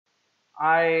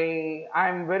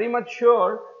I'm very much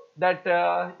sure that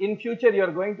in future you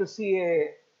are going to see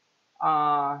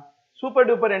a super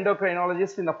duper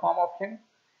endocrinologist in the form of him.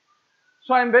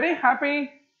 So I'm very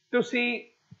happy to see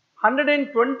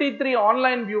 123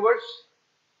 online viewers,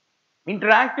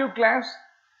 interactive class.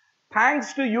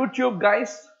 Thanks to YouTube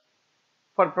guys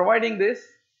for providing this.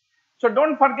 So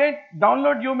don't forget,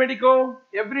 download UMedico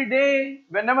every day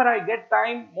whenever I get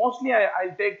time. Mostly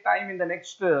I'll take time in the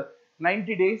next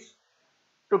 90 days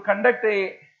to conduct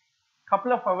a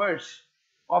couple of hours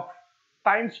of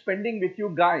time spending with you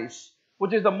guys,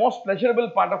 which is the most pleasurable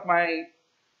part of my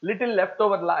little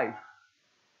leftover life.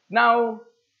 Now,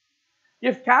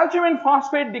 if calcium and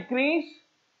phosphate decrease,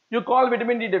 you call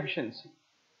vitamin D deficiency.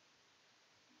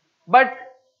 But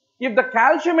if the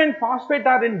calcium and phosphate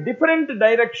are in different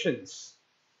directions,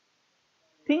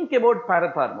 think about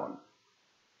parathormone.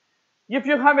 If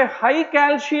you have a high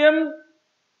calcium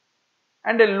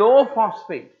and a low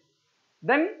phosphate,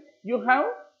 then you have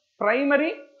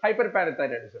primary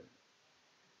hyperparathyroidism.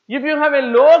 If you have a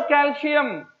low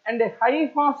calcium and a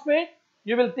high phosphate,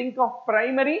 you will think of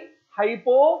primary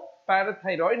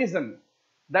hypoparathyroidism.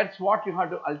 That's what you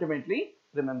have to ultimately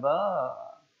remember.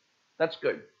 That's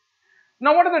good.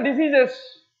 Now, what are the diseases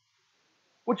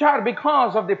which are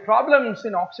because of the problems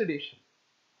in oxidation?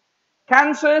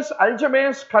 Cancers,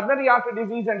 Alzheimer's, coronary artery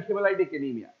disease and hemolytic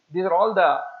anemia. These are all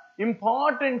the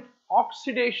important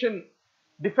oxidation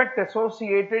defect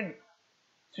associated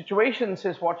situations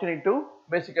is what you need to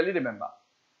basically remember.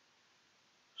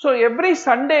 So every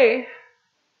Sunday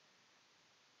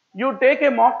you take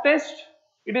a mock test.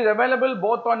 It is available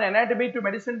both on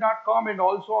anatomy2medicine.com and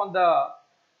also on the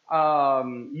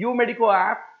UMedico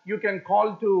app. You can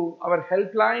call to our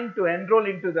helpline to enroll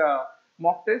into the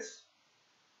mock test.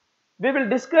 We will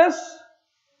discuss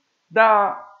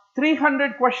the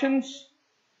 300 questions,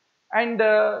 and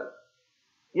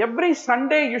every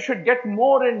Sunday you should get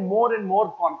more and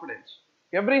more confidence.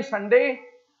 Every Sunday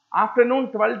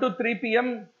afternoon 12 to 3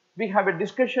 p.m. we have a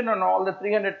discussion on all the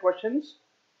 300 questions,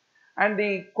 and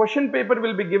the question paper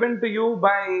will be given to you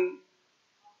by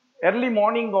early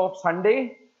morning of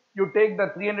Sunday. You take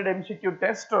the 300 MCQ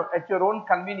test at your own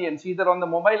convenience, either on the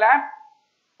mobile app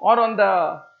or on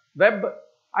the web.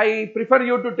 I prefer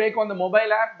you to take on the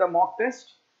mobile app the mock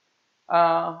test,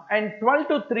 and 12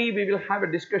 to 3 we will have a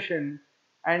discussion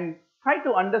and try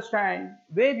to understand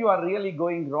where you are really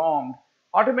going wrong.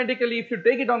 Automatically, if you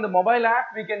take it on the mobile app,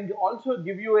 we can also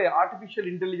give you a artificial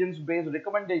intelligence based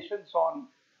recommendations on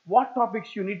what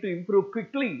topics you need to improve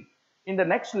quickly in the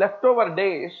next leftover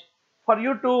days for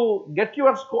you to get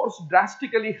your scores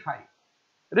drastically high.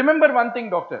 Remember one thing,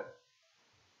 doctor.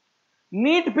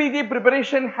 NEET PG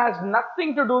preparation has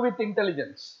nothing to do with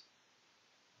intelligence.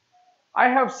 I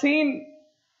have seen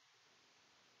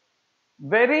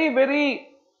very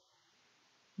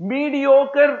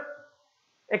mediocre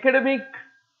academic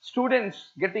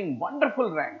students getting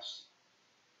wonderful ranks.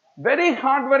 Very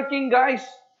hardworking guys,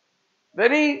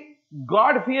 very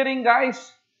God-fearing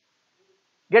guys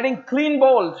getting clean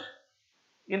bowls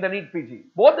in the NEET PG.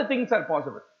 Both the things are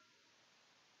possible.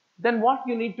 Then what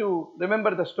you need to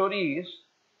remember the story is,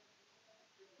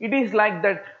 it is like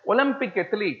that Olympic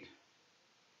athlete,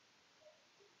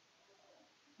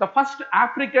 the first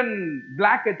African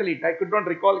black athlete, I could not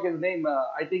recall his name,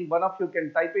 I think one of you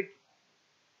can type it.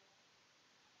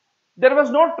 There was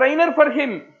no trainer for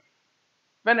him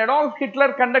when Adolf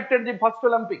Hitler conducted the first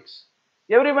Olympics.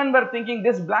 Everyone were thinking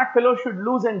this black fellow should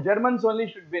lose and Germans only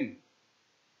should win.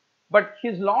 But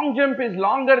his long jump is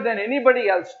longer than anybody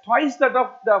else, twice that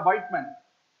of the white man.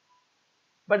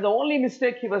 But the only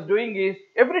mistake he was doing is,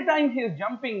 every time he is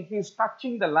jumping, he is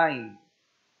touching the line.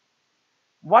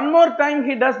 One more time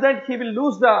he does that, he will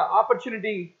lose the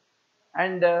opportunity.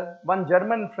 And one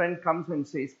German friend comes and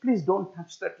says, please don't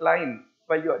touch that line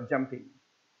while you are jumping.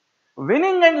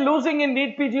 Winning and losing in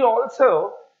NEET PG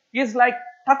also is like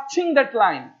touching that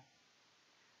line.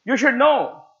 You should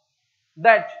know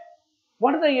that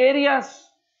what are the areas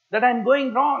that I am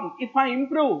going wrong. If I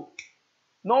improve,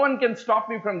 no one can stop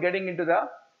me from getting into the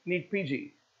NEET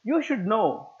PG. You should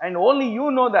know, and only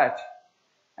you know that.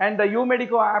 And the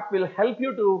UMedico app will help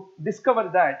you to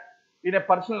discover that in a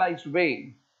personalized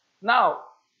way. Now,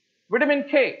 vitamin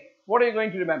K, what are you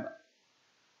going to remember?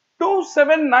 2,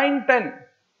 7, 9, 10.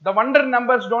 The wonder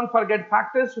numbers, don't forget,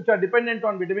 factors which are dependent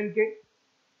on vitamin K.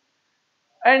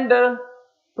 And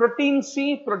protein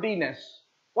C, protein S.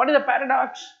 What is the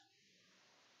paradox?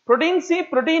 Protein C,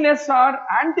 protein S are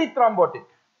antithrombotic,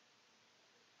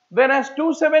 whereas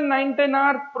 2, 7, 9, 10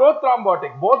 are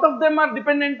prothrombotic. Both of them are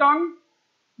dependent on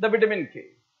the vitamin K.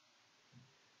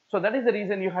 So that is the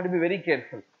reason you have to be very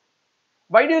careful.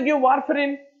 Why do you give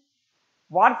warfarin?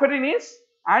 Warfarin is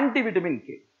anti-vitamin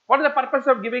K. What is the purpose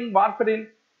of giving warfarin?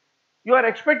 You are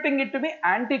expecting it to be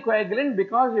anticoagulant,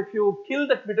 because if you kill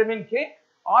that vitamin K,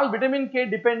 all vitamin K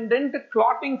dependent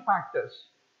clotting factors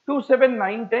 2, 7,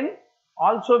 9, 10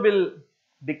 also will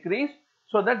decrease,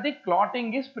 so that the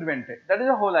clotting is prevented. That is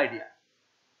the whole idea.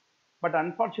 But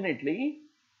unfortunately,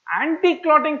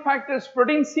 anti-clotting factors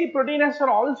protein C, protein S are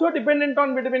also dependent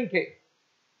on vitamin K.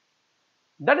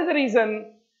 That is the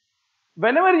reason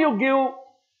whenever you give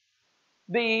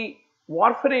the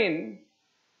warfarin,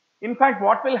 in fact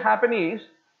what will happen is,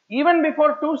 even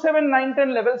before 2, 7, 9,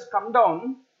 10 levels come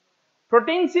down,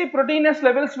 protein C, protein S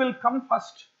levels will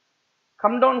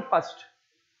come down first.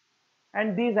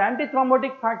 And these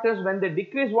antithrombotic factors, when they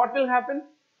decrease, what will happen?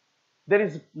 There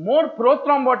is more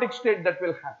prothrombotic state that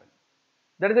will happen.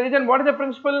 That is the reason. What is the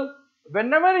principle?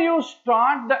 Whenever you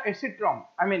start the acetrom,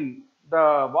 the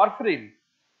warfarin,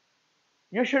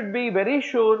 you should be very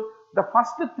sure the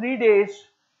first 3 days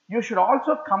you should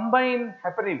also combine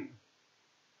heparin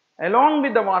along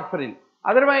with the warfarin.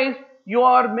 Otherwise, you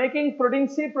are making protein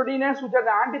C, protein S, which are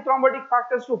the antithrombotic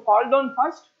factors, to fall down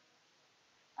first,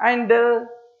 and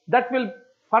that will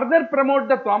further promote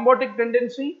the thrombotic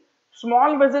tendency.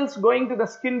 Small vessels going to the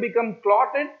skin become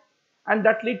clotted, and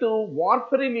that lead to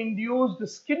warfarin induced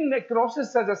skin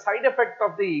necrosis as a side effect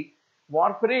of the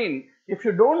warfarin. If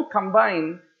you don't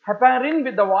combine heparin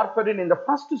with the warfarin in the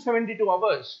first 72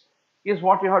 hours, is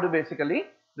what you have to basically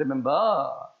remember.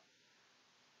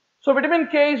 So vitamin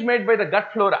K is made by the gut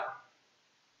flora.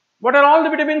 What are all the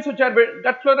vitamins which are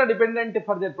gut flora dependent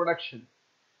for their production?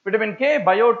 Vitamin K,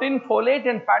 biotin, folate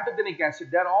and pantothenic acid.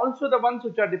 They are also the ones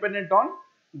which are dependent on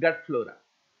gut flora.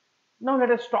 Now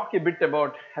let us talk a bit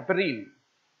about heparin.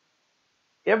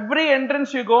 Every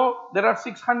entrance you go, there are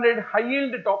 600 high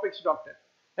yield topics, doctor.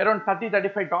 Around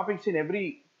 30-35 topics in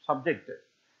every subject.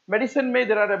 Medicine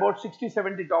there are about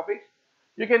 60-70 topics.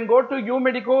 You can go to U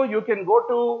Medico, you can go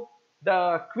to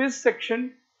the quiz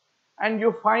section, and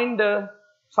you find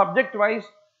subject wise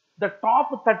the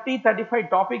top 30-35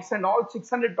 topics and all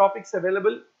 600 topics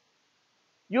available.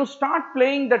 You start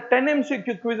playing the 10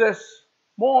 MCQ quizzes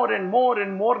more and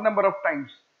more number of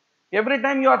times. Every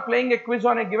time you are playing a quiz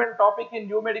on a given topic in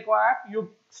U Medico app, you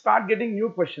start getting new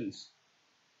questions.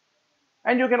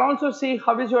 And you can also see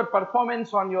how is your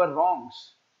performance on your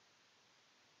wrongs.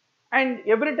 And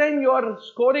every time you are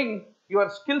scoring, your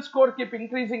skill score keep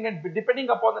increasing, and depending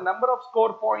upon the number of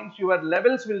score points, your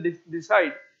levels will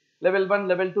decide. Level 1,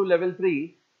 level 2, level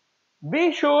 3.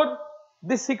 Be sure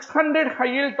the 600 high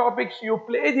yield topics, you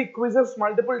play the quizzes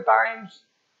multiple times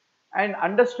and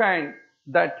understand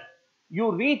that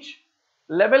you reach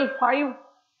level 5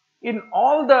 in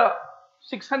all the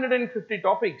 650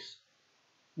 topics.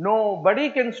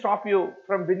 Nobody can stop you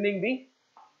from winning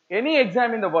any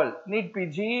exam in the world. NEET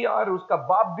PG or uska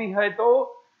baap bhi hai to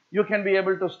you can be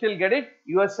able to still get it.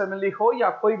 USMLE ho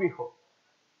ya koi bhi ho.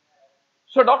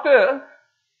 So doctor,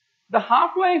 the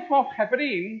half-life of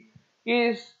heparin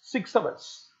is 6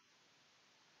 hours.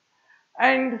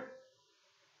 And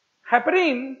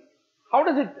heparin, how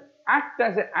does it act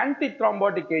as an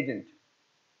antithrombotic agent?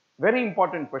 Very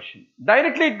important question.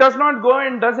 Directly it does not go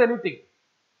and does anything.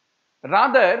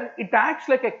 Rather, it acts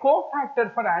like a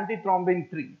cofactor for antithrombin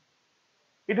 3.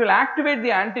 It will activate the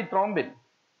antithrombin.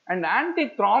 And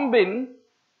antithrombin,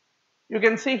 you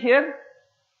can see here,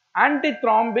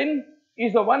 antithrombin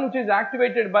is the one which is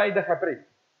activated by the heparin.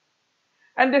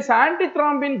 And this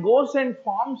antithrombin goes and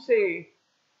forms a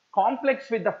complex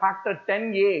with the factor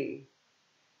 10A,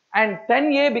 and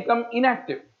 10A become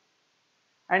inactive.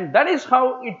 And that is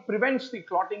how it prevents the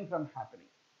clotting from happening.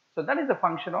 So that is the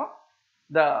function of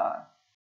the